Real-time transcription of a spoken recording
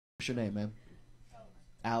What's your name, man?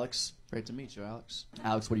 Alex. Great to meet you, Alex.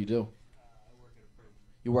 Alex, what do you do?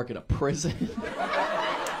 You work at a prison?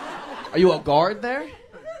 Are you a guard there?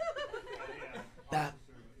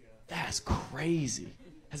 That's crazy.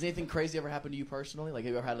 Has anything crazy ever happened to you personally? Like,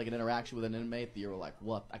 have you ever had like an interaction with an inmate that you were like,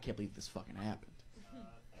 what? I can't believe this fucking happened.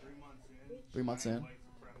 3 months in.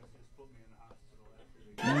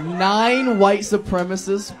 9 white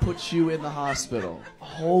supremacists put you in the hospital.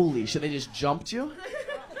 Holy shit, they just jumped you?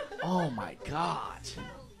 Oh my God.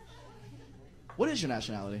 What is your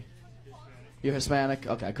nationality? You're Hispanic?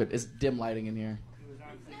 Okay, it's dim lighting in here.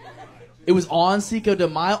 It was on Cinco de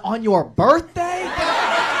Mayo on your birthday?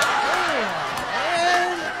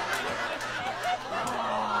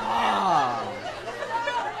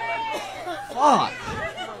 Fuck.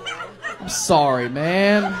 I'm sorry,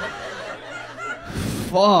 man.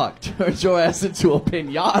 Fuck. Turned your ass into a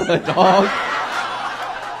pinata, dog.